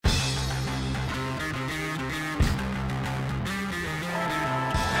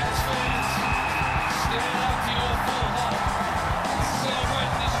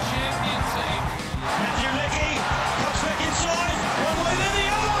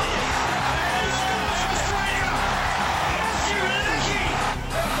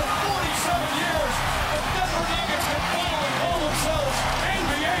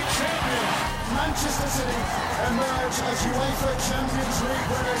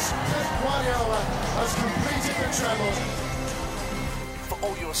Guardiola has completed the treble. For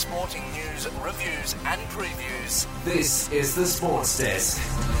all your sporting news, reviews and previews, This is the Sports Desk.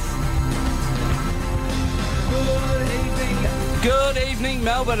 Good evening,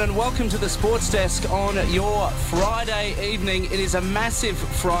 Melbourne, and welcome to the Sports Desk on your Friday evening. It is a massive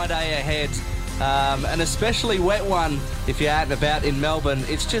Friday ahead, an especially wet one if you're out and about in Melbourne.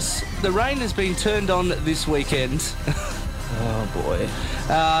 It's just the rain has been turned on this weekend. Oh boy.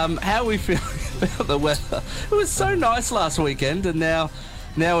 How are we feeling about the weather? It was so nice last weekend, and now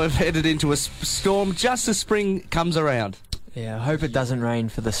we've headed into a storm just as spring comes around. Yeah, I hope it doesn't rain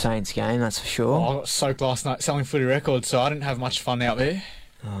for the Saints game, that's for sure. I got soaked last night selling footy records, so I didn't have much fun out there.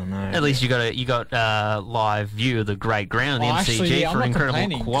 Oh no. At least you got a live view of the great ground, the MCG, for an incredible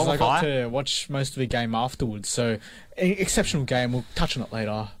qualifier. I got to watch most of the game afterwards, so exceptional game. We'll touch on it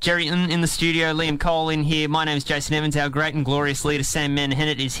later. Jerry in the studio, Liam Cole in here. My name's Jason Evans. Our great and glorious leader Sam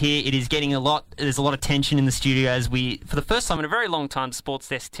Menhennett is here. It is getting there's a lot of tension in the studio as we, for the first time in a very long time, the Sports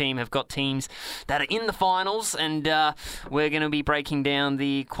Desk team have got teams that are in the finals, and we're going to be breaking down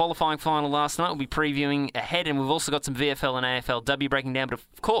the qualifying final last night. We'll be previewing ahead, and we've also got some VFL and AFLW breaking down, but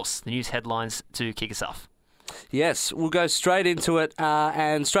of course the news headlines to kick us off. Yes, we'll go straight into it,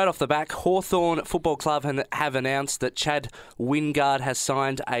 and straight off the back, Hawthorn Football Club have announced that Chad Wingard has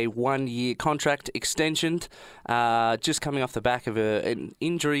signed a one-year contract extension, just coming off the back of an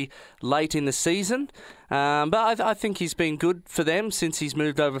injury late in the season. But I think he's been good for them since he's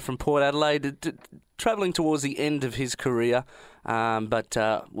moved over from Port Adelaide, travelling towards the end of his career, but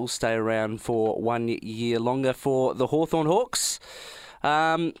will stay around for 1 year longer for the Hawthorn Hawks.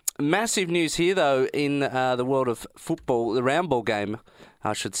 Massive news here, though, in the world of football, the round ball game,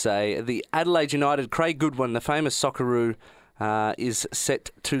 I should say. The Adelaide United, Craig Goodwin, the famous Socceroo, is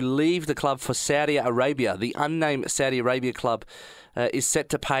set to leave the club for Saudi Arabia. The unnamed Saudi Arabia club is set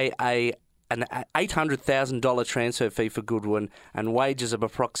to pay an $800,000 transfer fee for Goodwin and wages of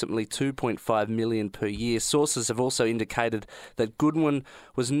approximately $2.5 million per year. Sources have also indicated that Goodwin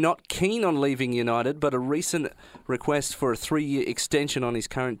was not keen on leaving United, but a recent request for a 3-year extension on his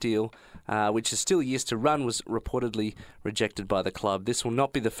current deal, which is still years to run, was reportedly rejected by the club. This will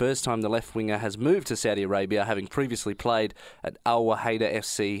not be the first time the left winger has moved to Saudi Arabia, having previously played at Al Wahida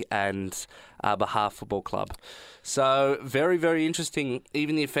FC and Bahar Football Club. So, very, very interesting,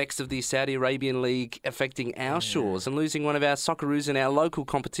 even the effects of the Saudi Arabian League affecting our shores and losing one of our Socceroos in our local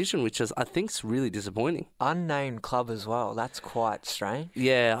competition, which I think is really disappointing. Unnamed club as well, that's quite strange.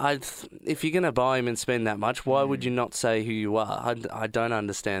 Yeah, if you're going to buy him and spend that much, why would you not say who you are? I don't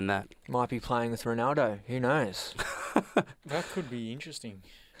understand that. Might be playing with Ronaldo, who knows? That could be interesting.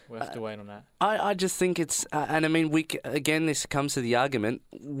 We'll have to wait on that. I just think it's... and I mean, this comes to the argument,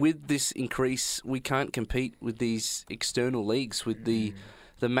 with this increase, we can't compete with these external leagues with the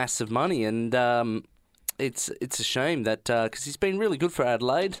massive money. And it's a shame that... because he's been really good for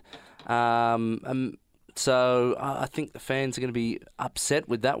Adelaide. So I think the fans are going to be upset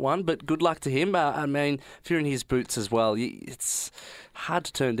with that one. But good luck to him. I mean, if you're in his boots as well, it's hard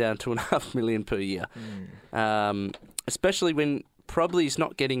to turn down $2.5 million per year. Especially when... probably he's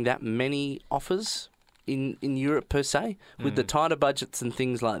not getting that many offers in Europe per se, with the tighter budgets and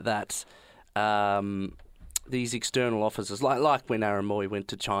things like that. These external offers, like when Aaron Moy went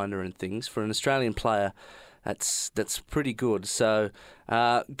to China and things, for an Australian player, that's pretty good. So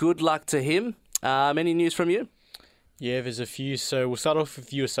good luck to him. Any news from you? Yeah, there's a few. So we'll start off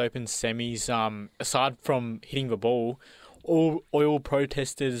with US Open semis. Aside from hitting the ball, all oil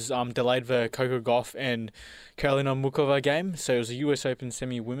protesters delayed the Coco Gauff and Karolina Muchova game. So it was a US Open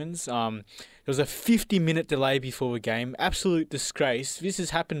semi-women's. There was a 50-minute delay before the game. Absolute disgrace. This has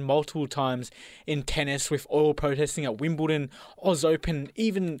happened multiple times in tennis with oil protesting at Wimbledon, Oz Open,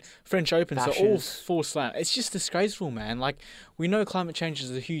 even French Open. Bashes. So all four slam. It's just disgraceful, man. Like, we know climate change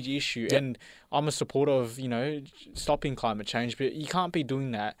is a huge issue, and I'm a supporter of, stopping climate change, but you can't be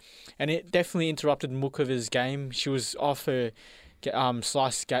doing that. And it definitely interrupted Muchova's game. She was off her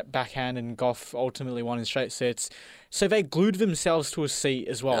slice backhand, and Goff ultimately won in straight sets. So they glued themselves to a seat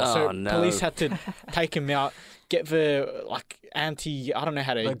as well. Oh, so no. Police had to take him out, get the I don't know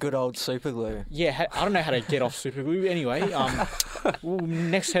how to... The good old super glue. Yeah, I don't know how to get off super glue. Anyway,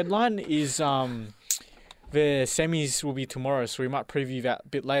 next headline is the semis will be tomorrow, so we might preview that a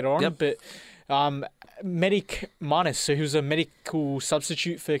bit later on. Yep. But Medic Minus, so he was a medical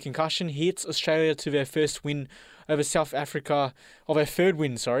substitute for concussion, he hits Australia to their first win over South Africa, of their third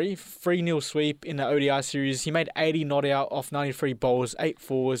win, 3-0 sweep in the ODI series. He made 80 not out off 93 bowls, 8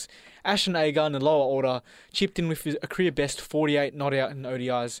 fours. Ashton Agar in the lower order chipped in with a career best 48 not out in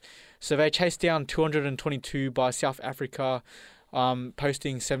ODIs. So they chased down 222 by South Africa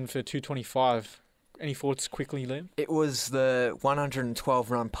posting 7 for 225. Any thoughts quickly, Liam? It was the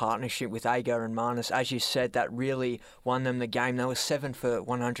 112-run partnership with Agar and Marnus, as you said, that really won them the game. They were 7 for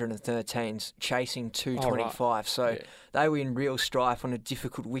 113, chasing 225. Right. So they were in real strife on a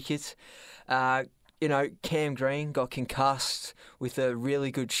difficult wicket. Cam Green got concussed with a really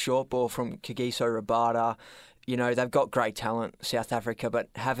good short ball from Kagiso Rabada. They've got great talent, South Africa, but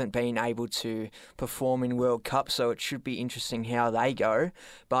haven't been able to perform in World Cup, so it should be interesting how they go.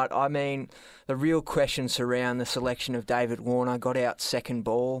 But, the real questions surround the selection of David Warner. Got out second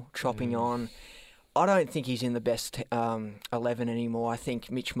ball, chopping on. I don't think he's in the best 11 anymore. I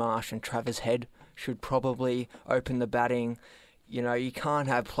think Mitch Marsh and Travers Head should probably open the batting. You can't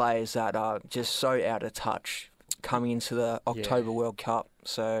have players that are just so out of touch coming into the October World Cup.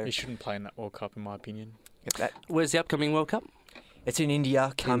 So He shouldn't play in that World Cup, in my opinion. Where's the upcoming World Cup? It's in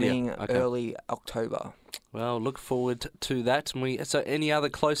India, coming Okay. early October. Well, look forward to that. So any other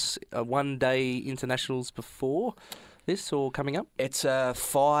close one-day internationals before this or coming up? It's a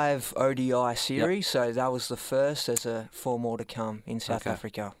 5 ODI series, so that was the first. There's 4 more to come in South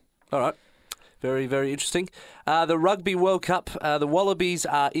Africa. All right. Very, very interesting. The Rugby World Cup, the Wallabies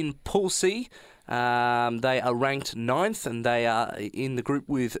are in Pool C. They are ranked 9th, and they are in the group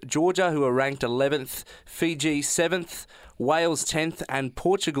with Georgia, who are ranked 11th, Fiji 7th, Wales 10th, and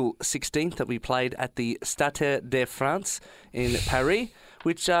Portugal 16th, that we played at the Stade de France in Paris,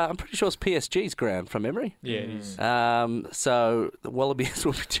 which I'm pretty sure is PSG's ground from memory. Yeah, it is. So the Wallabies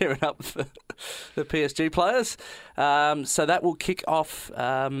will be tearing up for the PSG players. So that will kick off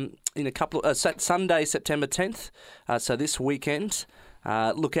in a couple of Sunday, September 10th. So this weekend.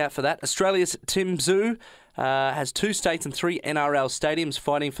 Look out for that. Australia's Tim Zoo has 2 states and 3 NRL stadiums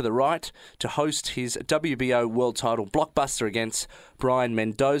fighting for the right to host his WBO world title blockbuster against Brian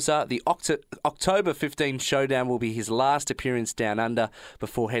Mendoza. The October 15 showdown will be his last appearance down under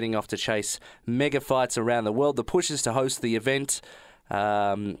before heading off to chase mega fights around the world. The pushes to host the event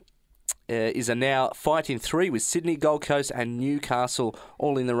is a now fight in 3 with Sydney, Gold Coast and Newcastle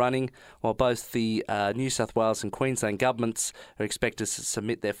all in the running, while both the New South Wales and Queensland governments are expected to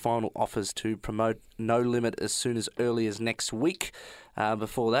submit their final offers to promote No Limit as soon as early as next week.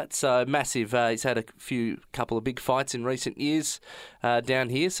 Before that, so massive. He's had a couple of big fights in recent years down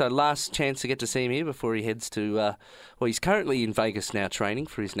here, so last chance to get to see him here before he heads to, he's currently in Vegas now training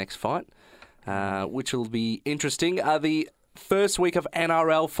for his next fight, which will be interesting. The first week of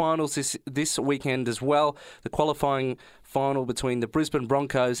NRL finals this weekend as well. The qualifying final between the Brisbane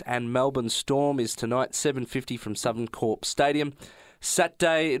Broncos and Melbourne Storm is tonight, 7:50 from Southern Corp Stadium.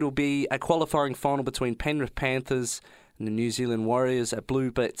 Saturday, it'll be a qualifying final between Penrith Panthers and the New Zealand Warriors at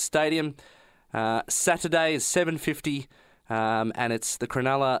Bluebet Stadium. Saturday is 7:50, and it's the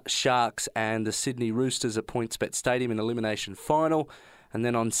Cronulla Sharks and the Sydney Roosters at PointsBet Stadium in elimination final. And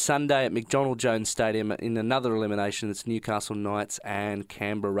then on Sunday at McDonald Jones Stadium in another elimination, it's Newcastle Knights and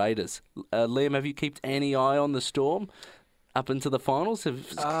Canberra Raiders. Liam, have you kept any eye on the Storm up into the finals? Have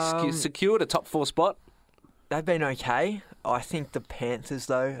secured a top 4 spot? They've been okay. I think the Panthers,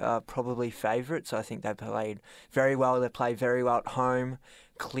 though, are probably favourites. I think they played very well. They play very well at home.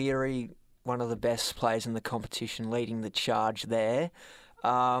 Cleary, one of the best players in the competition, leading the charge there.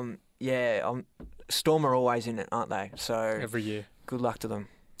 Storm are always in it, aren't they? So Every year. Good luck to them.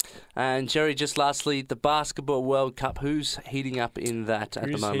 And Jerry, just lastly, the Basketball World Cup. Who's heating up in that at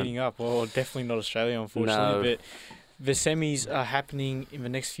the moment? Who's heating up? Well, definitely not Australia, unfortunately. No. But the semis are happening in the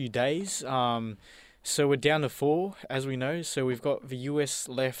next few days. So we're down to 4, as we know. So we've got the US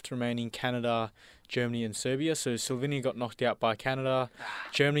left remaining, Canada, Germany and Serbia. So Slovenia got knocked out by Canada.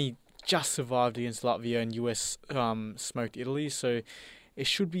 Germany just survived against Latvia, and US smoked Italy. So it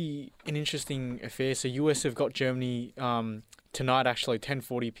should be an interesting affair. So US have got Germany tonight, actually,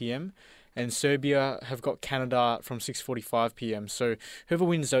 10:40 p.m. And Serbia have got Canada from 6:45 p.m. So whoever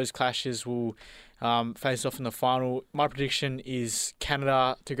wins those clashes will face off in the final. My prediction is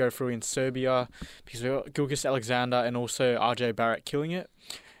Canada to go through in Serbia because we've got Gilgeous Alexander and also RJ Barrett killing it.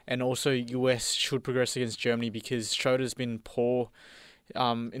 And also US should progress against Germany because Schroeder's been poor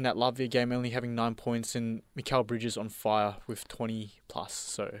in that Latvia game, only having 9 points, and Mikal Bridges on fire with 20 plus.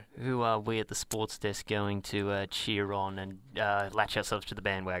 So Who are we at the Sports Desk going to cheer on and latch ourselves to the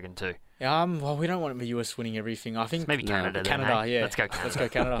bandwagon to? well, we don't want the US winning everything. I think Maybe Canada. Canada, then, hey? yeah. Let's go Canada. Let's go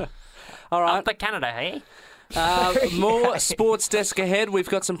Canada. All right. Up for Canada, hey? More Sports Desk ahead. We've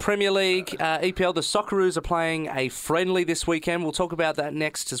got some Premier League, EPL. The Socceroos are playing a friendly this weekend. We'll talk about that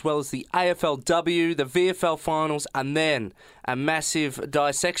next, as well as the AFLW, the VFL finals, and then a massive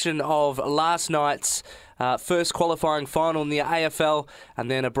dissection of last night's first qualifying final in the AFL, and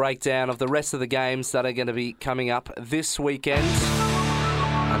then a breakdown of the rest of the games that are going to be coming up this weekend.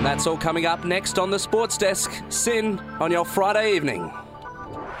 And that's all coming up next on the Sports Desk. Sin on your Friday evening.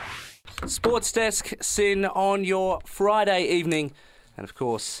 Sports Desk, Sin on your Friday evening. And of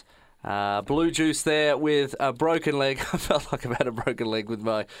course, Blue Juice there with a broken leg. I felt like I've had a broken leg with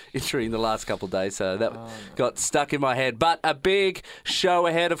my injury in the last couple of days, so that got stuck in my head. But a big show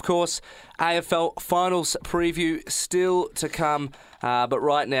ahead, of course. AFL Finals preview still to come. But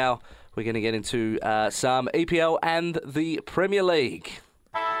right now, we're going to get into some EPL and the Premier League.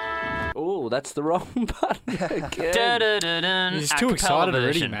 Oh, that's the wrong button again. He's too excited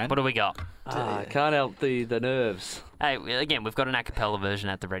already, version. man. What do we got? I can't help the nerves. Hey, again, we've got an a cappella version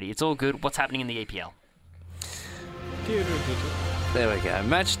at the ready. It's all good. What's happening in the EPL? There we go.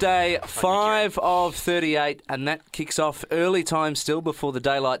 Match day 5 of 38, and that kicks off early time still before the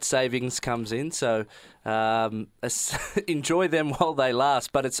daylight savings comes in. So enjoy them while they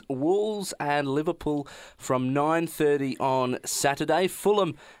last. But it's Wolves and Liverpool from 9:30 on Saturday.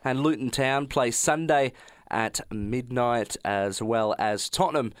 Fulham and Luton Town play Sunday at midnight, as well as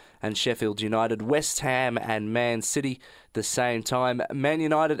Tottenham and Sheffield United, West Ham and Man City the same time, Man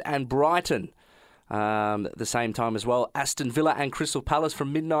United and Brighton the same time as well, Aston Villa and Crystal Palace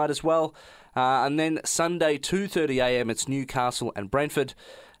from midnight as well, and then Sunday 2:30am it's Newcastle and Brentford,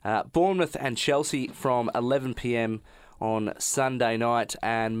 Bournemouth and Chelsea from 11pm on Sunday night,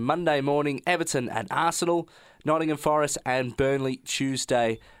 and Monday morning Everton and Arsenal, Nottingham Forest and Burnley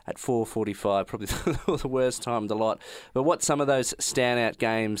Tuesday at 4:45. Probably the worst time of the lot. But what's some of those standout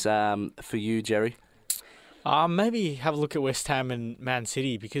games for you, Jerry? Maybe have a look at West Ham and Man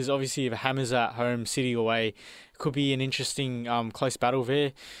City, because obviously if Hammers at home, City away, it could be an interesting close battle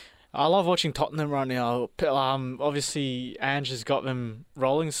there. I love watching Tottenham right now. Obviously, Ange has got them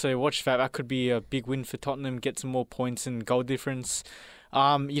rolling, so watch that. That could be a big win for Tottenham, get some more points and goal difference.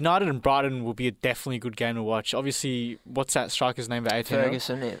 United and Brighton will be a definitely good game to watch. Obviously, what's that striker's name?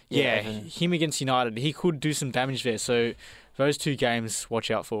 Ferguson. Yeah, him against United. He could do some damage there, so those two games,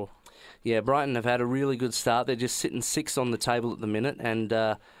 watch out for. Yeah, Brighton have had a really good start. They're just sitting 6th on the table at the minute, and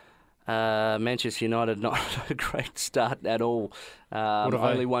Manchester United not a great start at all.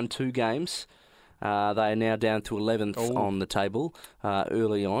 Only won 2 games. They are now down to 11th on the table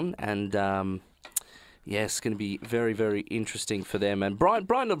early on, and it's going to be very, very interesting for them. And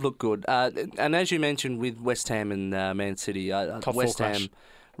Brighton have looked good, and as you mentioned with West Ham and Man City, West Ham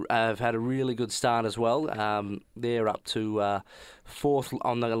have had a really good start as well. They're up to 4th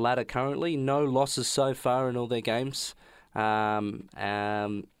on the ladder currently. No losses so far in all their games. And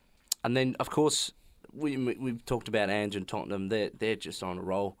then, of course, we've talked about Ange and Tottenham. They're just on a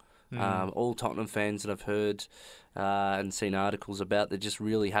roll. All Tottenham fans that I've heard and seen articles about, they're just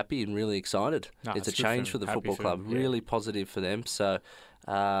really happy and really excited. It's a change for the football club. Really positive for them. So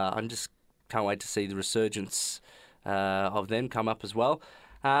I just can't wait to see the resurgence of them come up as well.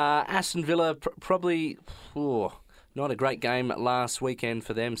 Aston Villa, probably not a great game last weekend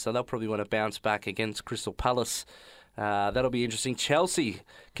for them, so they'll probably want to bounce back against Crystal Palace. That'll be interesting. Chelsea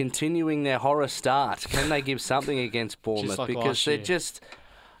continuing their horror start. Can they give something against Bournemouth? Like because they're just...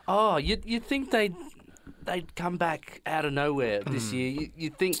 you'd think they'd come back out of nowhere this year.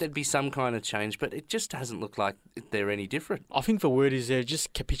 You'd think there'd be some kind of change, but it just hasn't looked like they're any different. I think the word is they're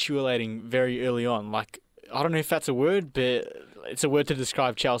just capitulating very early on. Like, I don't know if that's a word, but it's a word to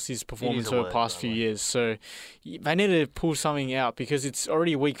describe Chelsea's performance over the past few years. So they need to pull something out, because it's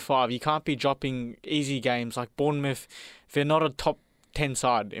already week 5. You can't be dropping easy games like Bournemouth. They're not a top 10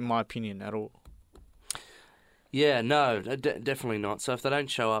 side, in my opinion, at all. Yeah, no, definitely not. So if they don't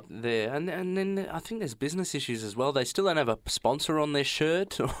show up there, and then I think there's business issues as well. They still don't have a sponsor on their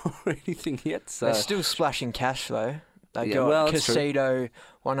shirt or anything yet. So they're still splashing cash though. They got Casido,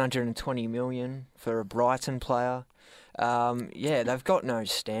 120 million for a Brighton player. They've got no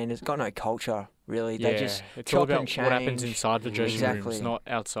standards, got no culture, really. They just it's chop all about and change. what happens inside the dressing rooms, not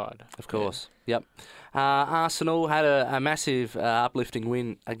outside. Of course, yep. Arsenal had a massive uplifting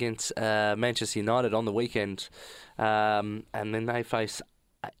win against Manchester United on the weekend, and then they face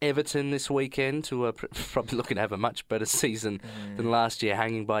Everton this weekend, who are probably looking to have a much better season than last year,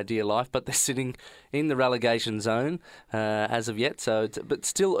 hanging by dear life. But they're sitting in the relegation zone as of yet, but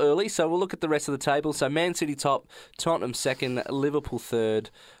still early. So we'll look at the rest of the table. So Man City top, Tottenham second, Liverpool third,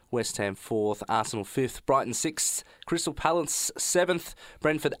 West Ham 4th, Arsenal 5th, Brighton 6th, Crystal Palace 7th,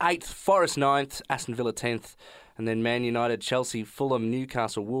 Brentford 8th, Forest 9th, Aston Villa 10th, and then Man United, Chelsea, Fulham,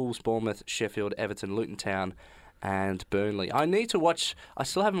 Newcastle, Wolves, Bournemouth, Sheffield, Everton, Luton Town, and Burnley. I need to watch. I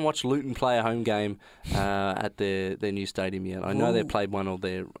still haven't watched Luton play a home game at their new stadium yet. I know they've played one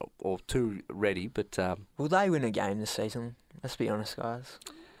or two ready, but will they win a game this season? Let's be honest, guys.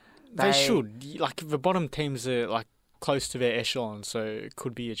 They should. Like the bottom teams are like close to their echelon, so it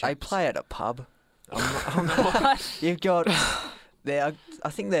could be a chance. They play at a pub. You've got. I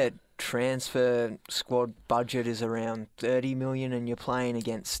think their transfer squad budget is around 30 million, and you're playing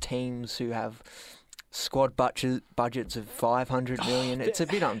against teams who have squad budgets of 500 million. It's a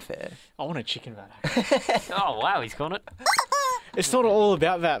bit unfair. I want a chicken that. Oh, wow, he's got it. It's not all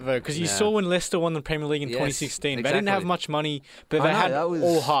about that, though, because you saw when Leicester won the Premier League in 2016. Exactly. They didn't have much money, but they had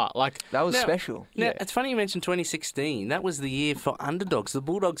all heart. That was special. Now, it's funny you mentioned 2016. That was the year for underdogs, the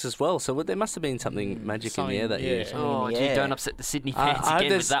Bulldogs as well. So there must have been something magic in the air that year. Oh, gee, don't upset the Sydney fans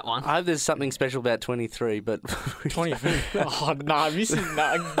again with that one. I hope there's something special about 23, but... 23? Oh, no,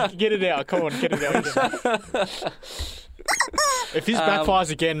 get it out. Come on, get it out. If this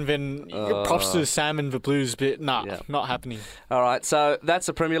backfires again, then props to Sam and the Blues, but not happening. All right, so that's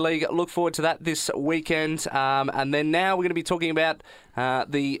the Premier League. Look forward to that this weekend. And then now we're going to be talking about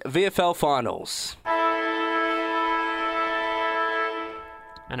the VFL finals.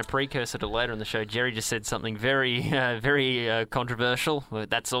 And a precursor to later in the show, Jerry just said something very, very controversial.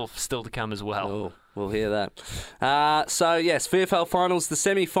 That's all still to come as well. Oh, we'll hear that. So, yes, VFL finals. The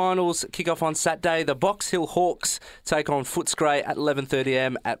semi-finals kick off on Saturday. The Box Hill Hawks take on Footscray at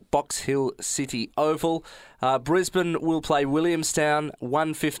 11:30am at Box Hill City Oval. Brisbane will play Williamstown,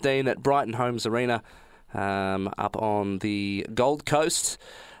 1:15 at Brighton Homes Arena up on the Gold Coast.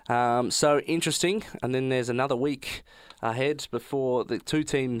 So interesting. And then there's another week ahead before the two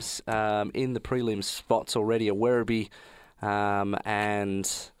teams in the prelim spots already are Werribee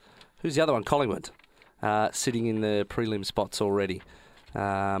and who's the other one? Collingwood, sitting in the prelim spots already.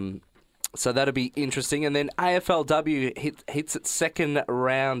 So that'll be interesting. And then AFLW hits its second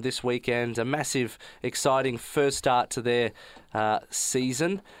round this weekend. A massive, exciting first start to their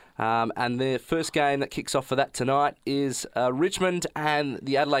season. And the first game that kicks off for that tonight is Richmond and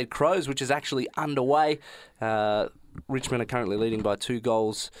the Adelaide Crows, which is actually underway. Richmond are currently leading by 2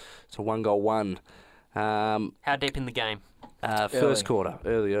 goals to 1 goal one. How deep in the game? First quarter,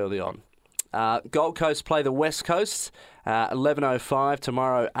 early on. Gold Coast play the West Coast, 11:05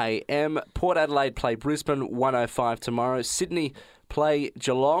 tomorrow AM. Port Adelaide play Brisbane, 1:05 tomorrow. Sydney play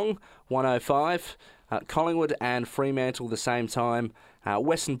Geelong, 1:05. Collingwood and Fremantle the same time.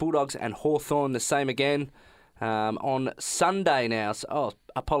 Western Bulldogs and Hawthorn the same again. On Sunday now.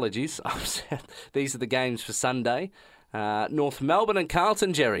 Apologies. These are the games for Sunday. North Melbourne and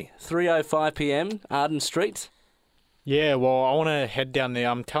Carlton, Jerry, 3:05pm, Arden Street. Yeah, well, I want to head down there.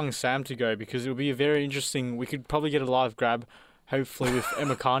 I'm telling Sam to go because it'll be a very interesting... We could probably get a live grab, hopefully, with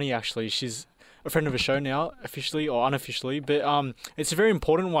Emma Carney, actually. She's a friend of the show now, officially or unofficially. But it's a very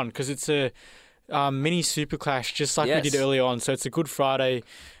important one because it's a mini super clash, just like we did earlier on. So it's a Good Friday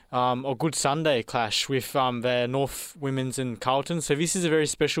or Good Sunday clash with the North Women's and Carlton. So this is a very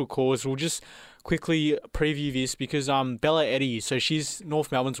special cause. We'll just quickly preview this because Bella Eddy, so she's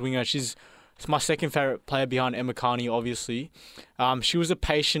North Melbourne's winger. She's my second favourite player behind Emma Carney, obviously. She was a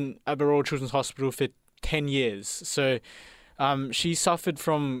patient at the Royal Children's Hospital for 10 years. So she suffered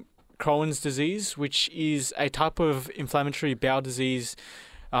from Crohn's disease, which is a type of inflammatory bowel disease.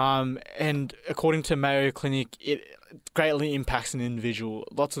 And according to Mayo Clinic, it greatly impacts an individual.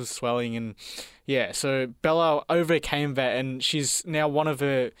 Lots of swelling and so Bella overcame that, and she's now one of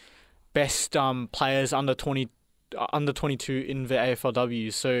the best players under 22 in the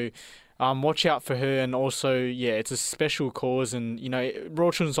AFLW. So watch out for her, and also it's a special cause, and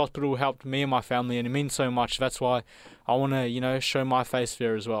Royal Children's Hospital helped me and my family, and it means so much. That's why I want to show my face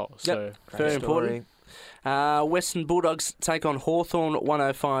there as well. So very important. Western Bulldogs take on Hawthorn,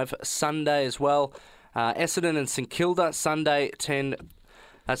 1:05 Sunday as well. Essendon and St Kilda, Sunday the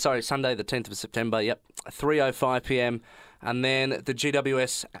 10th of September, 3:05pm. And then the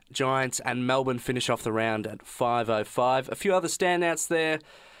GWS Giants and Melbourne finish off the round at 5:05. A few other standouts there.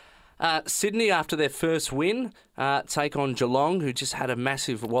 Sydney, after their first win, take on Geelong, who just had a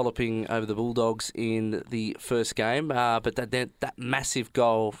massive walloping over the Bulldogs in the first game. But that massive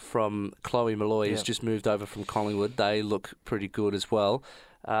goal from Chloe Malloy has just moved over from Collingwood. They look pretty good as well.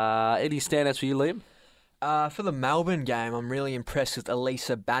 Any standouts for you, Liam? For the Melbourne game, I'm really impressed with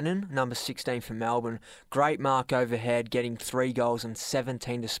Elisa Bannon, number 16 for Melbourne. Great mark overhead, getting 3 goals and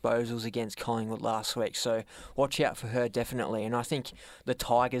 17 disposals against Collingwood last week. So watch out for her, definitely. And I think the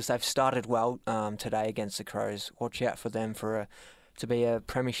Tigers, they've started well today against the Crows. Watch out for them to be a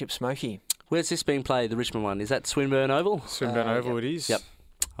premiership smoky. Where's this being played, the Richmond one? Is that Swinburne Oval? Swinburne Oval it is. Yep.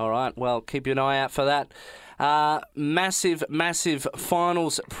 All right, well, keep an eye out for that. Massive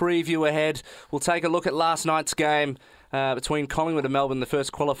finals preview ahead. We'll take a look at last night's game between Collingwood and Melbourne, the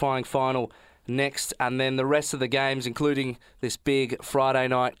first qualifying final next, and then the rest of the games, including this big Friday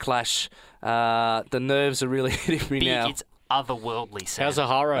night clash. The nerves are really hitting me now. It's otherworldly, Sam. How's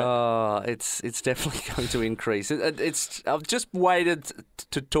Zahara? Oh, it's definitely going to increase. I've just waited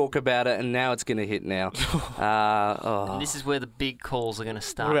to talk about it, and now it's going to hit now. And this is where the big calls are going to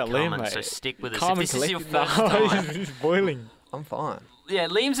start What about coming, Liam, mate? so stick with us. Calm If this and is your collected. first time... He's boiling. I'm fine. Yeah,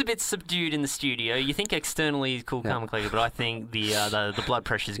 Liam's a bit subdued in the studio. You think externally he's cool, calm and collected, but I think the blood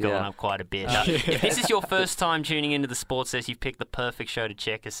pressure's gone up quite a bit. If this is your first time tuning into the Sports Desk, you've picked the perfect show to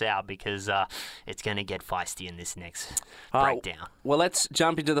check us out because it's going to get feisty in this next breakdown. Well, let's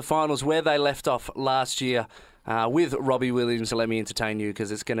jump into the finals where they left off last year with Robbie Williams. Let me entertain you because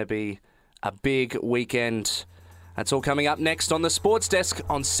it's going to be a big weekend. That's all coming up next on the Sports Desk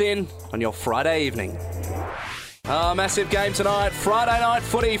on SYN on your Friday evening. Massive game tonight. Friday night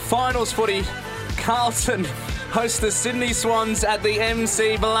footy, finals footy. Carlton host the Sydney Swans at the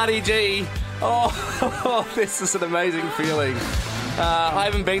MC Bloody G. Oh, this is an amazing feeling. I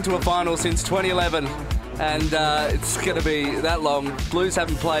haven't been to a final since 2011, and it's going to be that long. Blues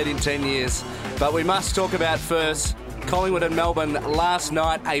haven't played in 10 years. But we must talk about first Collingwood and Melbourne last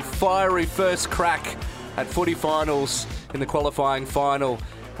night. A fiery first crack at footy finals in the qualifying final.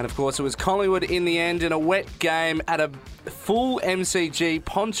 And, of course, it was Collingwood in the end in a wet game at a full MCG,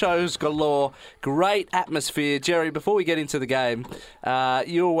 ponchos galore, great atmosphere. Jerry, before we get into the game,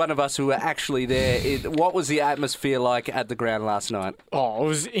 you were one of us who were actually there. What was the atmosphere like at the ground last night? Oh, it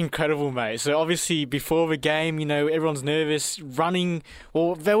was incredible, mate. So obviously before the game, everyone's nervous, running.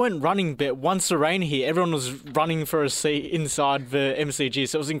 Well, they weren't running, but once the rain hit, everyone was running for a seat inside the MCG.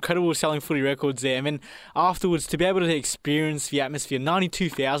 So it was incredible selling footy records there. And then afterwards, to be able to experience the atmosphere,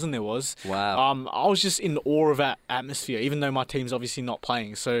 92,000 there was. Wow. I was just in awe of that atmosphere, even though my team's obviously not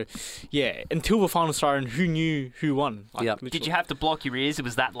playing. So, yeah, until the final started, who knew who won? Did you have to block your ears? It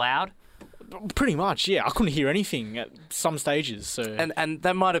was that loud? Pretty much, yeah. I couldn't hear anything at some stages. So And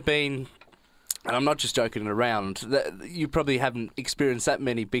that might have been... And I'm not just joking around. You probably haven't experienced that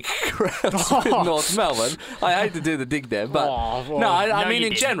many big crowds in North Melbourne. I hate to do the dig there, but I mean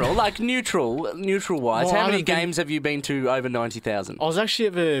in general, like neutral-wise. How many games have you been to over 90,000? I was actually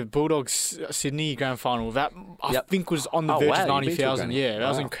at the Bulldogs Sydney Grand Final. That I think was on the verge of 90,000. Yeah, that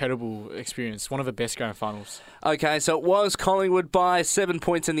was an incredible experience. One of the best Grand Finals. Okay, so it was Collingwood by 7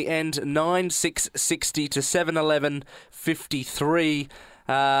 points in the end, 9-6-60 to 7-11-53.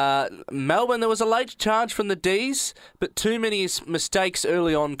 Melbourne, there was a late charge from the Ds, but too many mistakes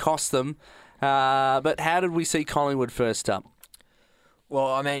early on cost them. But how did we see Collingwood first up? Well,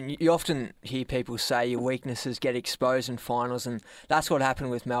 I mean, you often hear people say your weaknesses get exposed in finals, and that's what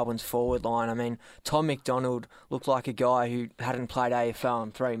happened with Melbourne's forward line. I mean, Tom McDonald looked like a guy who hadn't played AFL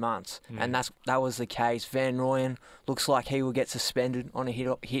in 3 months, and that was the case. Van Rooyen looks like he will get suspended on a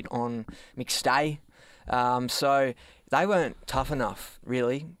hit on McStay. So they weren't tough enough,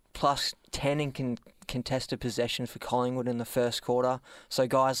 really. Plus 10 in contested possession for Collingwood in the first quarter. So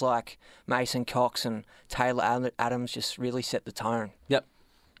guys like Mason Cox and Taylor Adams just really set the tone. Yep.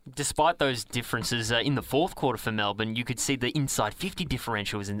 Despite those differences in the fourth quarter for Melbourne, you could see the inside 50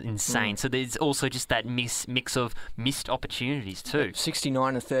 differential was insane. So there's also just that mix of missed opportunities too.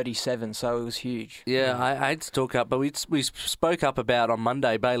 69-37, so it was huge. Yeah, I hate to talk up, but we spoke up about on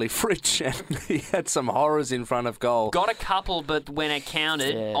Monday Bailey Fritsch, and he had some horrors in front of goal. Got a couple, but when it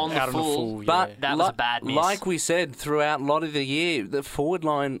counted on the full, but that was a bad miss. Like we said, throughout a lot of the year, the forward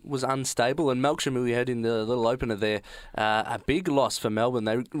line was unstable, and Melksham, who we had in the little opener there, a big loss for Melbourne.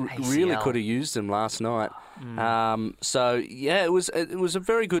 They really could have used them last night. So yeah, it was a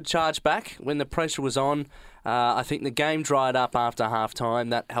very good charge back when the pressure was on. I think the game dried up after half time.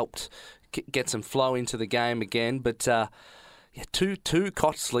 That helped get some flow into the game again. But too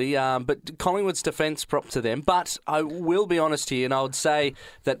costly, but Collingwood's defence prop to them. But I will be honest here, and I would say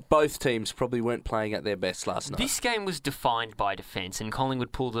that both teams probably weren't playing at their best last night. This game was defined by defence, and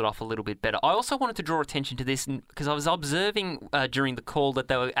Collingwood pulled it off a little bit better. I also wanted to draw attention to this because I was observing during the call that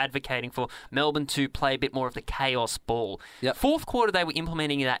they were advocating for Melbourne to play a bit more of the chaos ball. Yep. Fourth quarter, they were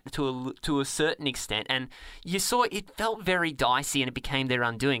implementing that to a certain extent, and you saw it felt very dicey, and it became their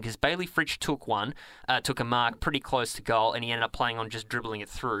undoing because Bailey Fritsch took a mark pretty close to goal, and he ended up playing on just dribbling it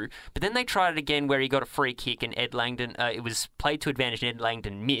through. But then they tried it again where he got a free kick and Ed Langdon, it was played to advantage and Ed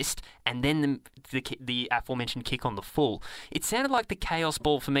Langdon missed, and then the aforementioned kick on the full. It sounded like the chaos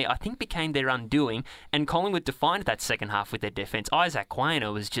ball for me, I think, became their undoing, and Collingwood defined that second half with their defence. Isaac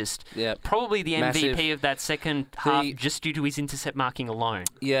Quainer was just probably the Massive. MVP of that second half just due to his intercept marking alone.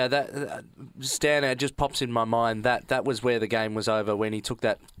 Yeah, that standout just pops in my mind. That was where the game was over, when he took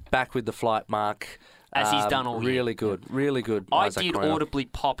that back with the flight mark. As he's done all year. Really good, really good. I Isaac did Quainer. audibly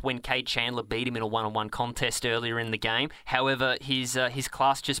pop when Cade Chandler beat him in a one-on-one contest earlier in the game. However, his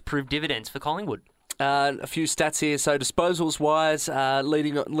class just proved dividends for Collingwood. A few stats here. So disposals-wise,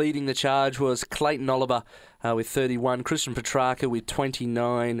 leading the charge was Clayton Oliver with 31, Christian Petrarca with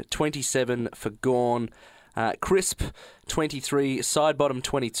 29, 27 for Gawn, Crisp 23, Sidebottom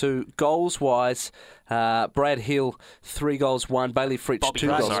 22. Goals-wise, Brad Hill 3 goals, 1. Bailey Fritsch Bobby 2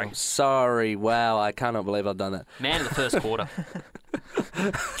 Gray, goals. Sorry, wow, I cannot believe I've done that. Man of the first quarter.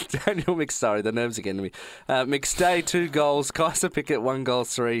 Daniel Sorry, the nerves are getting to me. McStay 2 goals, Kaiser Pickett 1 goal,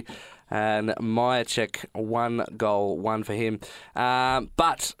 3. And Myercheck 1 goal, 1 for him.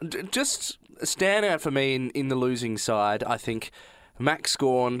 But just a standout for me in the losing side, I think, Max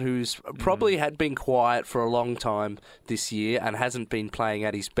Gawn, who's probably had been quiet for a long time this year and hasn't been playing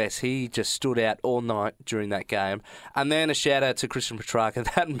at his best. He just stood out all night during that game. And then a shout out to Christian Petrarca,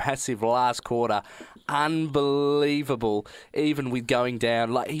 that massive last quarter, unbelievable. Even with going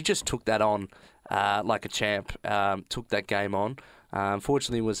down, like he just took that on like a champ. Took that game on.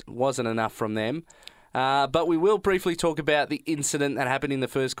 Unfortunately, wasn't enough from them. But we will briefly talk about the incident that happened in the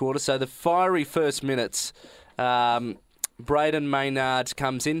first quarter. So the fiery first minutes. Braden Maynard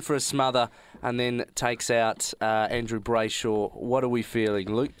comes in for a smother and then takes out Andrew Brayshaw. What are we feeling,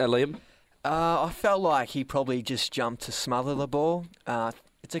 Liam? I felt like he probably just jumped to smother the ball.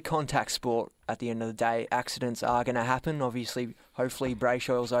 It's a contact sport at the end of the day. Accidents are going to happen. Obviously, hopefully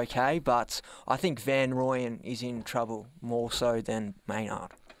Brayshaw's okay, but I think Van Rooyen is in trouble more so than Maynard.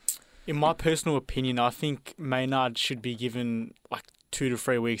 In my personal opinion, I think Maynard should be given like 2 to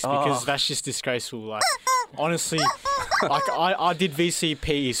 3 weeks because that's just disgraceful. Like, honestly, like I did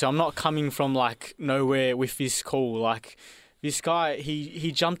VCP, so I'm not coming from like nowhere with this call. Like, this guy,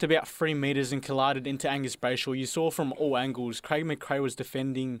 he jumped about 3 metres and collided into Angus Brayshaw. You saw from all angles, Craig McRae was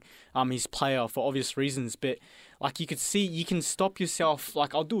defending his player for obvious reasons, but like you could see, you can stop yourself.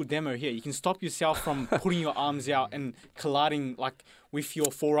 Like, I'll do a demo here. You can stop yourself from putting your arms out and colliding like with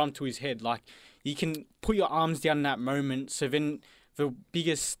your forearm to his head. Like, you can put your arms down in that moment. So then the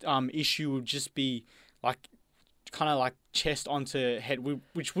biggest issue would just be like kind of like chest onto head,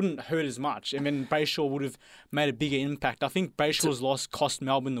 which wouldn't hurt as much. And then Brayshaw would have made a bigger impact. I think Brayshaw's loss cost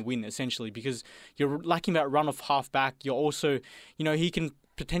Melbourne the win, essentially, because you're lacking that run of half-back. You're also, he can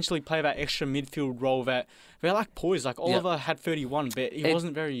potentially play that extra midfield role that they're like poised. Like, Oliver had 31, but he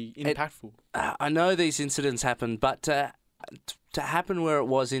wasn't very impactful. I know these incidents happen, but to happen where it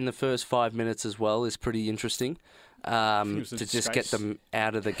was in the first 5 minutes as well is pretty interesting. To just get them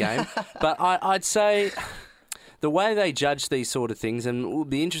out of the game. But I'd say the way they judge these sort of things, and it will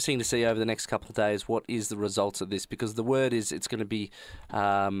be interesting to see over the next couple of days what is the results of this, because the word is it's going to be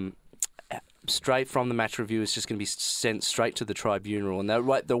straight from the match review. It's just going to be sent straight to the tribunal. And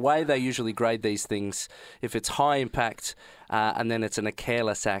the way they usually grade these things, if it's high impact and then it's a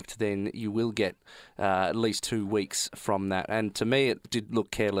careless act, then you will get at least 2 weeks from that. And to me, it did look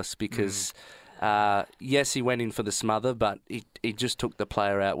careless because... yes, he went in for the smother, but he just took the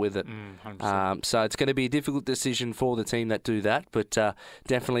player out with it. So it's going to be a difficult decision for the team that do that, but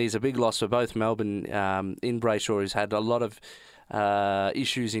definitely is a big loss for both Melbourne. In Brayshaw, who's had a lot of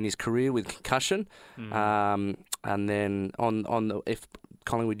issues in his career with concussion, and then if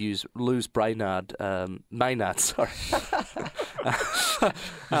Collingwood lose Maynard, sorry.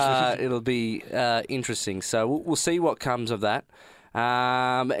 It'll be interesting. So we'll see what comes of that.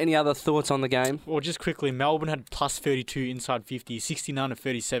 Any other thoughts on the game? Well, just quickly, Melbourne had plus 32 inside 50, 69 to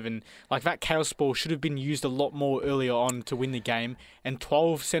 37. Like, that chaos ball should have been used a lot more earlier on to win the game, and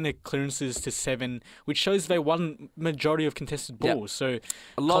 12 centre clearances to 7, which shows they won majority of contested balls. So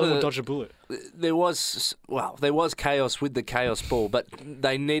a lot Collingwood of dodged a bullet. there was chaos with the chaos ball, but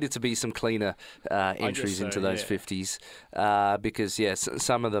they needed to be some cleaner entries into those 50s because yes,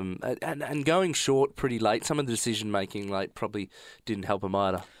 some of them and going short pretty late. Some of the decision making late probably didn't help them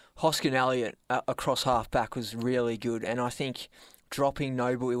either. Hoskin Elliott across half-back was really good, and I think dropping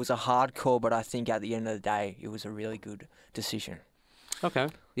Noble, it was a hard call, but I think at the end of the day, it was a really good decision. Okay,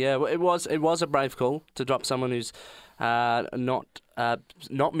 yeah, well, it was a brave call to drop someone who's not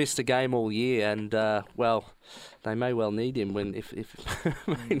missed a game all year, and they may well need him if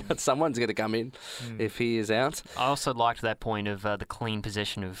someone's going to come in if he is out. I also liked that point of the clean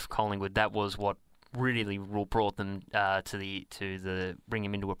possession of Collingwood. That was what really brought them to the bring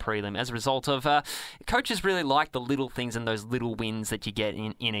him into a prelim. As a result of coaches really like the little things and those little wins that you get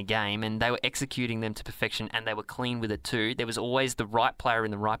in a game, and they were executing them to perfection, and they were clean with it too. There was always the right player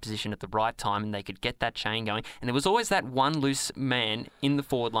in the right position at the right time, and they could get that chain going. And there was always that one loose man in the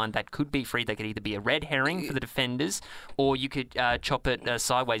forward line that could be free. That could either be a red herring for the defenders, or you could chop it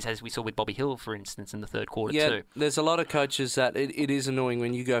sideways, as we saw with Bobby Hill, for instance, in the third quarter too. There's a lot of coaches that it is annoying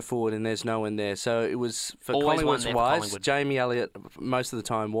when you go forward and there's no one there. So it was for Always Collingwood's one there for wise. Collingwood. Jamie Elliott most of the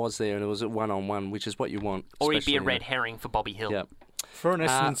time was there, and it was a one-on-one, which is what you want. Or he'd be a especially red herring for Bobby Hill. Yep. For an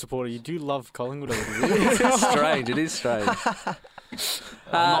Essendon supporter, you do love Collingwood a little bit. It's strange. It is strange.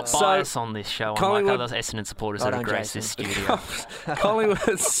 I'm not biased on this show. Collingwood- Unlike other Essendon supporters that have graced this studio.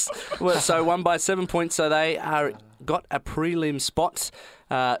 Collingwood's so won by 7 points, so they got a prelim spot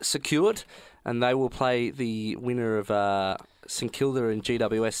secured, and they will play the winner of St Kilda and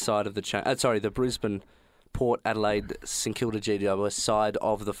GWS side of the the Brisbane Port Adelaide St Kilda GWS side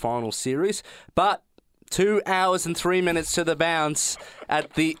of the final series. But 2 hours and 3 minutes to the bounce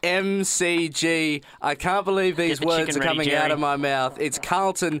at the MCG. I can't believe these words are coming out of my mouth. It's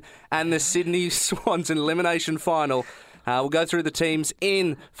Carlton and the Sydney Swans in elimination final. We'll go through the teams.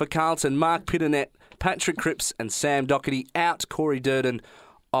 In for Carlton: Mark Pitternet, Patrick Cripps and Sam Doherty. Out: Corey Durden,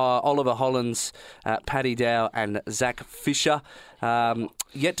 Oliver Hollins, Paddy Dow and Zach Fisher.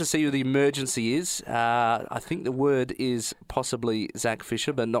 Yet to see who the emergency is. I think the word is possibly Zach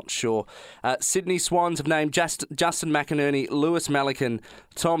Fisher, but not sure. Sydney Swans have named Justin McInerney, Lewis Malikan,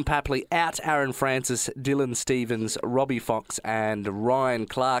 Tom Papley. Out: Aaron Francis, Dylan Stevens, Robbie Fox and Ryan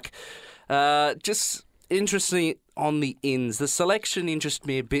Clark. Just interesting on the ins. The selection interests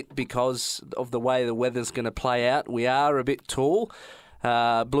me a bit because of the way the weather's going to play out. We are a bit tall.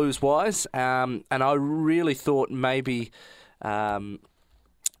 Blues-wise, and I really thought maybe... Does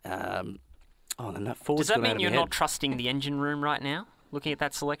that mean you're not trusting the engine room right now, looking at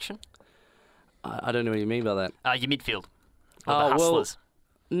that selection? I don't know what you mean by that. Your midfield. Or the Hustlers.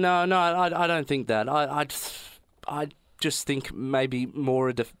 Well, no, I don't think that. I just think maybe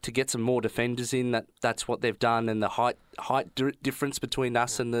more to get some more defenders in. That's what they've done, and the height difference between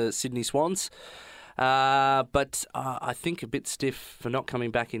us and the Sydney Swans. But I think a bit stiff for not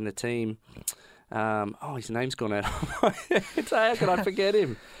coming back in the team. His name's gone out of my head. How could I forget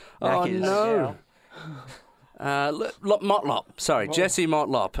him? Oh, no. Motlop. Sorry, Jesse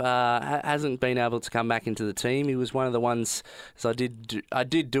Motlop hasn't been able to come back into the team. He was one of the ones, so I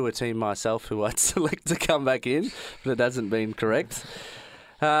did do a team myself who I'd select to come back in, but it hasn't been correct.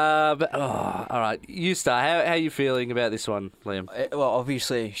 All right, you start. How are you feeling about this one, Liam? Well,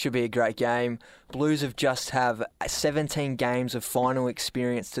 obviously, should be a great game. Blues have just have 17 games of final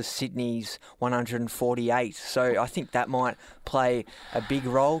experience to Sydney's 148, so I think that might play a big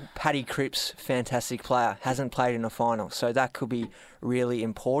role. Paddy Cripps, fantastic player, hasn't played in a final, so that could be really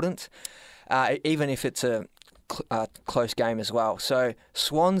important, even if it's a close game as well. So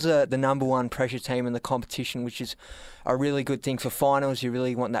Swans are the number one pressure team in the competition, which is a really good thing for finals. You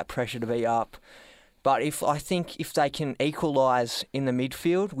really want that pressure to be up. But I think if they can equalise in the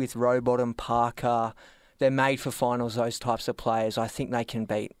midfield with Rowbottom, Parker, they're made for finals, those types of players. I think they can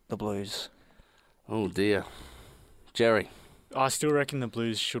beat the Blues. Oh, dear. Jerry? I still reckon the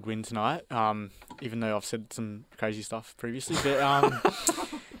Blues should win tonight, even though I've said some crazy stuff previously. But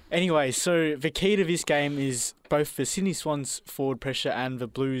anyway, so the key to this game is both the Sydney Swans forward pressure and the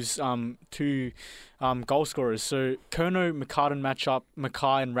Blues two goal scorers. So Curnow, McCartan matchup,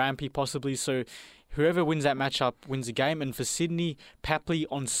 Mackay and Rampy possibly. So whoever wins that matchup wins the game. And for Sydney, Papley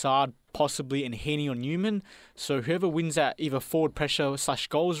on Sard possibly and Heaney on Newman. So whoever wins that either forward pressure /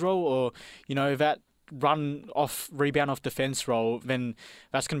 goals role or, that rebound off defence role, then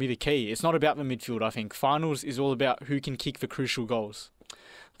that's going to be the key. It's not about the midfield, I think. Finals is all about who can kick the crucial goals.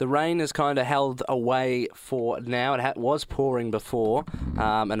 The rain has kind of held away for now. It was pouring before,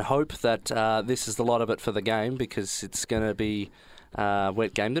 and hope that this is the lot of it for the game because it's going to be a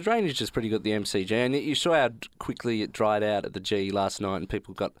wet game. The drainage is pretty good at the MCG, and you saw how quickly it dried out at the G last night, and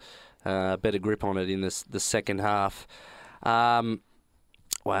people got better grip on it in the second half. I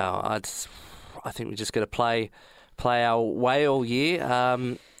think we just got to play our way all year.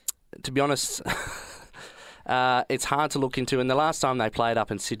 To be honest, it's hard to look into. And the last time they played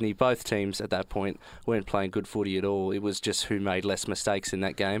up in Sydney, both teams at that point weren't playing good footy at all. It was just who made less mistakes in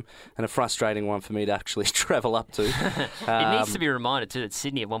that game, and a frustrating one for me to actually travel up to. It needs to be reminded too that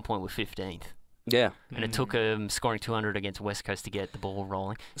Sydney at one point were 15th. Yeah. And it took scoring 200 against West Coast to get the ball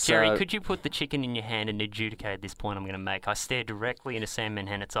rolling. Jerry, could you put the chicken in your hand and adjudicate this point I'm going to make? I stare directly into Sam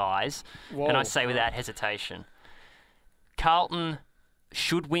Menhennett's eyes, and I say without hesitation, Carlton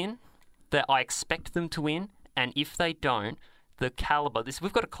should win, that I expect them to win, and if they don't, the calibre...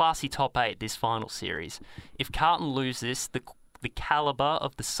 We've got a classy top 8 this final series. If Carlton lose this, the calibre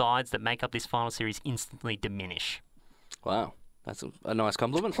of the sides that make up this final series instantly diminish. Wow. That's a nice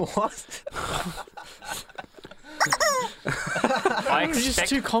compliment. What? It's just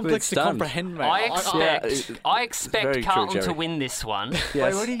too complex to comprehend, mate. I expect Carlton to win this one. Yes.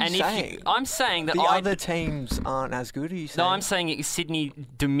 Wait, what are you saying? I'm saying that the other teams aren't as good, are you saying? No, I'm saying Sydney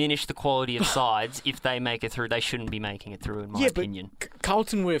diminish the quality of sides. If they make it through, they shouldn't be making it through, in my opinion. But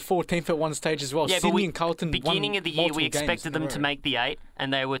Carlton were 14th at one stage as well. Yeah, Sydney and Carlton beginning of the year, we expected them to make the 8,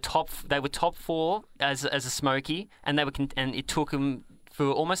 and they were top 4 as a smoky, and it took them for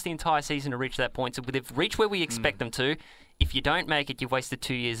almost the entire season to reach that point. So they've reached where we expect them to. If you don't make it, you've wasted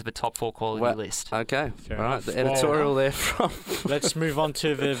 2 years of a top 4 quality list. Okay. Fair All right. enough. The editorial there from... Let's move on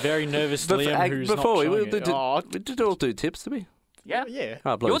to the very nervous Liam, who's before not we showing did all do tips, did we? Yeah.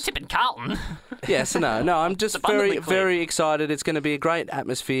 Oh, You're tipping Carlton. Yes, no, I'm just very excited. It's going to be a great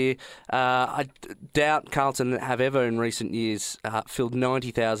atmosphere. I doubt Carlton have ever in recent years filled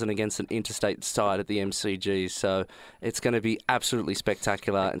 90,000 against an interstate side at the MCG, so it's going to be absolutely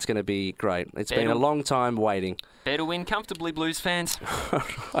spectacular. It's going to be great. It's been a long time waiting. Better win comfortably, Blues fans.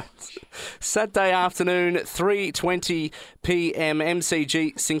 Right. Saturday afternoon, 3:20 p.m.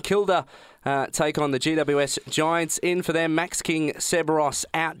 MCG, St Kilda take on the GWS Giants. In for them, Max King, Seb Ross,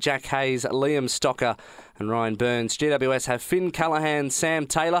 out Jack Hayes, Liam Stocker and Ryan Burns. GWS have Finn Callaghan, Sam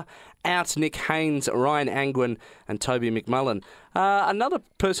Taylor, out Nick Haynes, Ryan Angwin and Toby McMullen. Another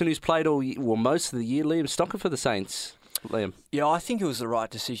person who's played most of the year, Liam Stocker for the Saints. Liam. Yeah, I think it was the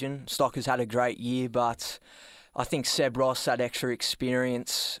right decision. Stocker's had a great year, but I think Seb Ross, that extra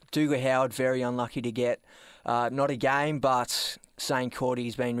experience. Dougal Howard, very unlucky to get not a game, but St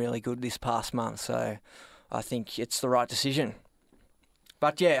Cordy's been really good this past month, so I think it's the right decision.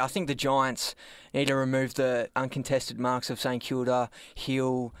 But yeah, I think the Giants need to remove the uncontested marks of St Kilda.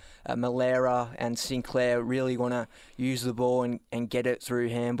 Hill, Malera and Sinclair really want to use the ball and get it through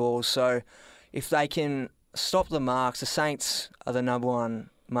handballs. So if they can stop the marks, the Saints are the number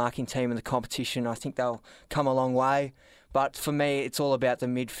one marking team in the competition. I think they'll come a long way. But for me, it's all about the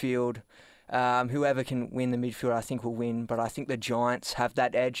midfield. Whoever can win the midfield, I think, will win. But I think the Giants have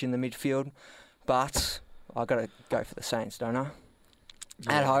that edge in the midfield. But I've got to go for the Saints, don't I?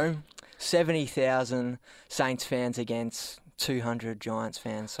 Yeah. At home, 70,000 Saints fans against 200 Giants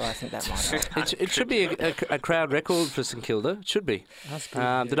fans. So I think that might help. It should be a crowd record for St Kilda. It should be. That's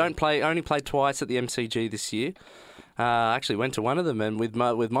good, They only played twice at the MCG this year. Actually went to one of them and with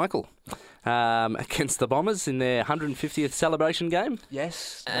Michael against the Bombers in their 150th celebration game.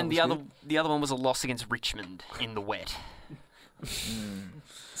 Yes, and the other one was a loss against Richmond in the wet.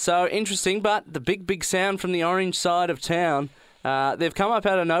 So interesting, but the big sound from the orange side of town. They've come up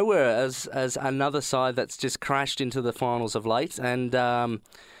out of nowhere as another side that's just crashed into the finals of late, and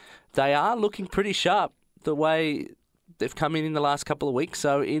they are looking pretty sharp the way they've come in the last couple of weeks.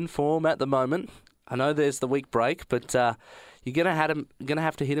 So in form at the moment. I know there's the week break, but you're gonna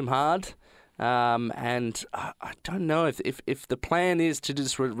have to hit him hard. And I don't know if the plan is to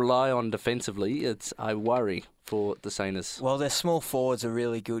just rely on defensively. I worry for the Saints. Well, their small forwards are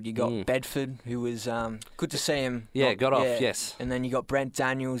really good. You got Bedford, who was good to see him. Got off, yes. And then you got Brent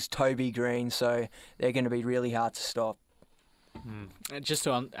Daniels, Toby Green, so they're going to be really hard to stop. Just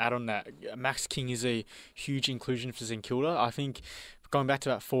to add on that, Max King is a huge inclusion for St Kilda. I think going back to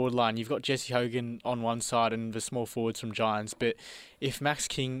that forward line, you've got Jesse Hogan on one side and the small forwards from Giants. But if Max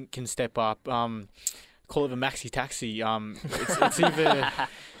King can step up, call it a maxi taxi. It's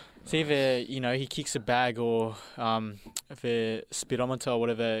either he kicks a bag or the speedometer or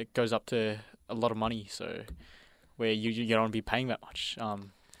whatever goes up to a lot of money. So where you don't want to be paying that much.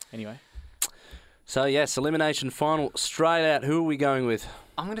 Anyway. So yes, elimination final straight out. Who are we going with?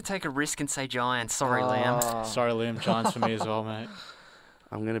 I'm going to take a risk and say Giants. Sorry, Liam. Sorry, Liam. Giants for me as well, mate.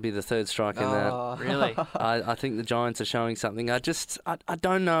 I'm going to be the third strike in that. Really? I think the Giants are showing something. I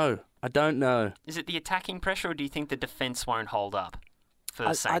don't know. I don't know. Is it the attacking pressure, or do you think the defence won't hold up? for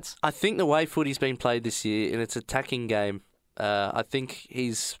the Saints. I think the way footy's been played this year, and it's an attacking game, I think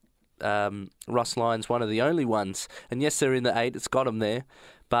Ross Lyon's one of the only ones. And yes, they're in the 8, it's got them there.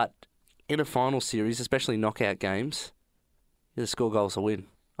 But in a final series, especially knockout games, you score goals to win.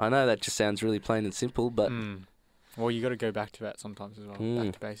 I know that just sounds really plain and simple, but... Well, you got to go back to that sometimes as well.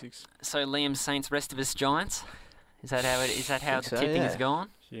 Back to basics. So Liam, Saints, rest of us Giants. Is that how the tipping has gone?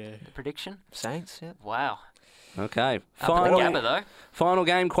 Yeah. The prediction? Saints, yeah. Wow. Okay. Up at the Gabba, though. Final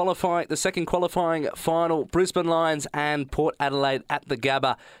game qualifying, the second qualifying final, Brisbane Lions and Port Adelaide at the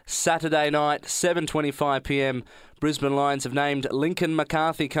Gabba. Saturday night, 7:25 p.m. Brisbane Lions have named Lincoln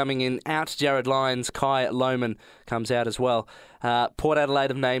McCarthy coming in, out Jared Lyons, Kai Lohman comes out as well. Port Adelaide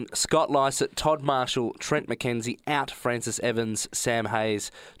have named Scott Lycett, Todd Marshall, Trent McKenzie, out Francis Evans, Sam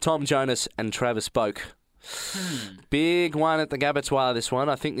Hayes, Tom Jonas and Travis Boak. Big one at the Gabatoir, this one.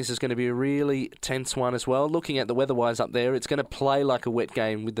 I think this is going to be a really tense one as well. Looking at the weather-wise up there, it's going to play like a wet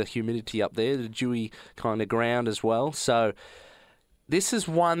game with the humidity up there, the dewy kind of ground as well. So this is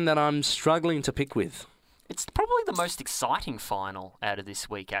one that I'm struggling to pick with. It's probably the most exciting final out of this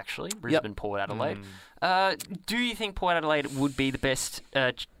week, actually, Brisbane-Port Adelaide. Do you think Port Adelaide would be the best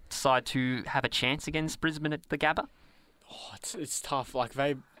side to have a chance against Brisbane at the Gabba? Oh, it's tough. Like,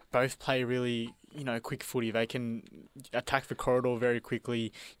 they both play really, quick footy. They can attack the corridor very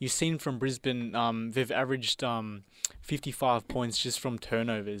quickly. You've seen from Brisbane, they've averaged 55 points just from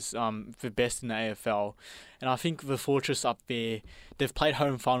turnovers, the best in the AFL. And I think the Fortress up there, they've played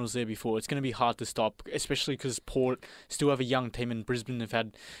home finals there before. It's going to be hard to stop, especially because Port still have a young team and Brisbane have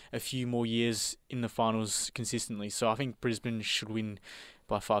had a few more years in the finals consistently. So I think Brisbane should win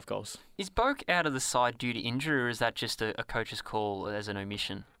by 5 goals. Is Boak out of the side due to injury, or is that just a coach's call as an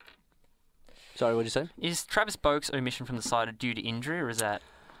omission? Sorry, what did you say? Is Travis Boak's omission from the side due to injury, or is that...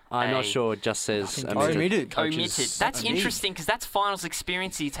 I'm not sure. It just says omitted. Omitted. That's interesting because that's finals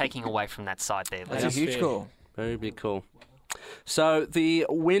experience you're taking away from that side there. That's a huge call. Very big call. So the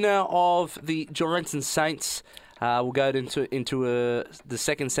winner of the Giants and Saints will go into the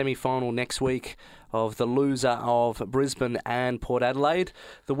second semi-final next week of the loser of Brisbane and Port Adelaide.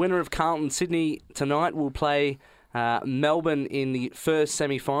 The winner of Carlton Sydney tonight will play Melbourne in the first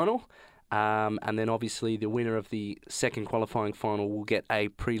semi-final. And then obviously the winner of the second qualifying final will get a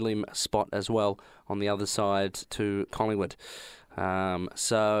prelim spot as well on the other side to Collingwood.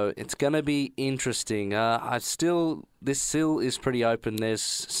 So it's going to be interesting. This still is pretty open. There's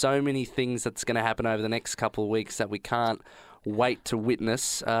so many things that's going to happen over the next couple of weeks that we can't wait to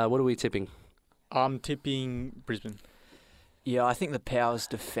witness. What are we tipping? I'm tipping Brisbane. Yeah, I think the Powers'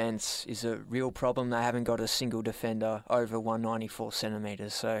 defence is a real problem. They haven't got a single defender over 194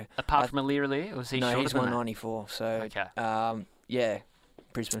 centimetres. So apart from Alirali, or was he shorter he's than 194. So okay. Yeah,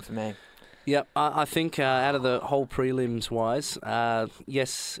 Brisbane for me. Yep, I think out of the whole prelims-wise,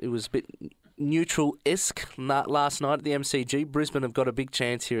 yes, it was a bit neutral-esque last night at the MCG. Brisbane have got a big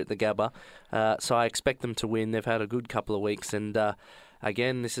chance here at the Gabba, so I expect them to win. They've had a good couple of weeks, and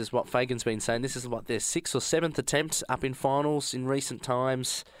again, this is what Fagan's been saying. This is their 6th or 7th attempt up in finals in recent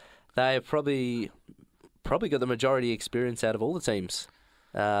times. They've probably got the majority experience out of all the teams.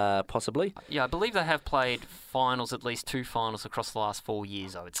 Possibly. Yeah, I believe they have played finals, at least 2 finals across the last 4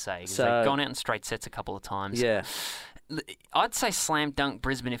 years, I would say. So, they've gone out in straight sets a couple of times. Yeah. I'd say slam dunk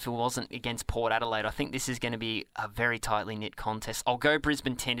Brisbane if it wasn't against Port Adelaide. I think this is going to be a very tightly knit contest. I'll go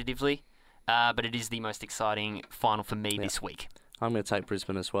Brisbane tentatively, but it is the most exciting final for me this week. I'm going to take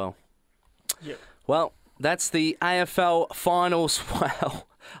Brisbane as well. Yep. Well, that's the AFL finals. Wow.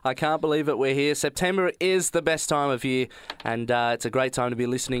 I can't believe it. We're here. September is the best time of year, and it's a great time to be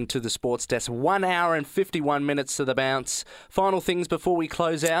listening to the Sports Desk. 1 hour and 51 minutes to the bounce. Final things before we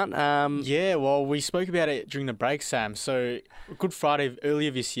close out. Yeah, well, we spoke about it during the break, Sam. So, Good Friday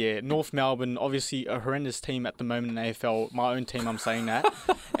earlier this year, North Melbourne, obviously a horrendous team at the moment in AFL. My own team, I'm saying that.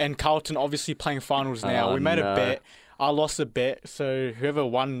 And Carlton, obviously playing finals now. We made a bet. I lost a bet, so whoever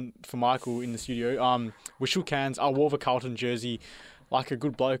won for Michael in the studio, we shook hands. I wore the Carlton jersey like a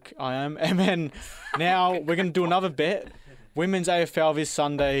good bloke I am. And then now we're going to do another bet. Women's AFL this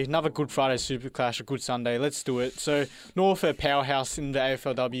Sunday, another Good Friday Super Clash, a good Sunday. Let's do it. So North are powerhouse in the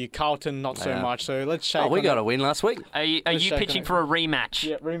AFLW, Carlton not so much. So let's shake. We got a win last week. Are you pitching for a rematch?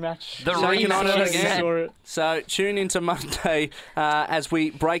 Yeah, rematch. The Shaking on it again. Saw it. So tune into Monday as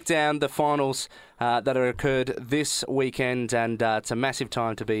we break down the finals that have occurred this weekend, and it's a massive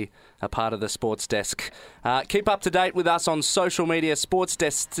time to be a part of the Sports Desk. Keep up to date with us on social media. Sports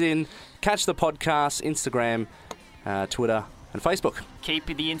Desk's in. Catch the podcast, Instagram, Twitter and Facebook. Keep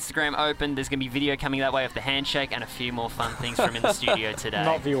the Instagram open. There's going to be video coming that way of the handshake and a few more fun things from in the studio today.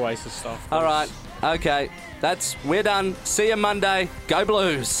 Not the Oasis stuff. All right. Okay, we're done. See you Monday. Go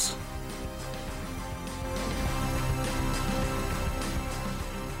Blues.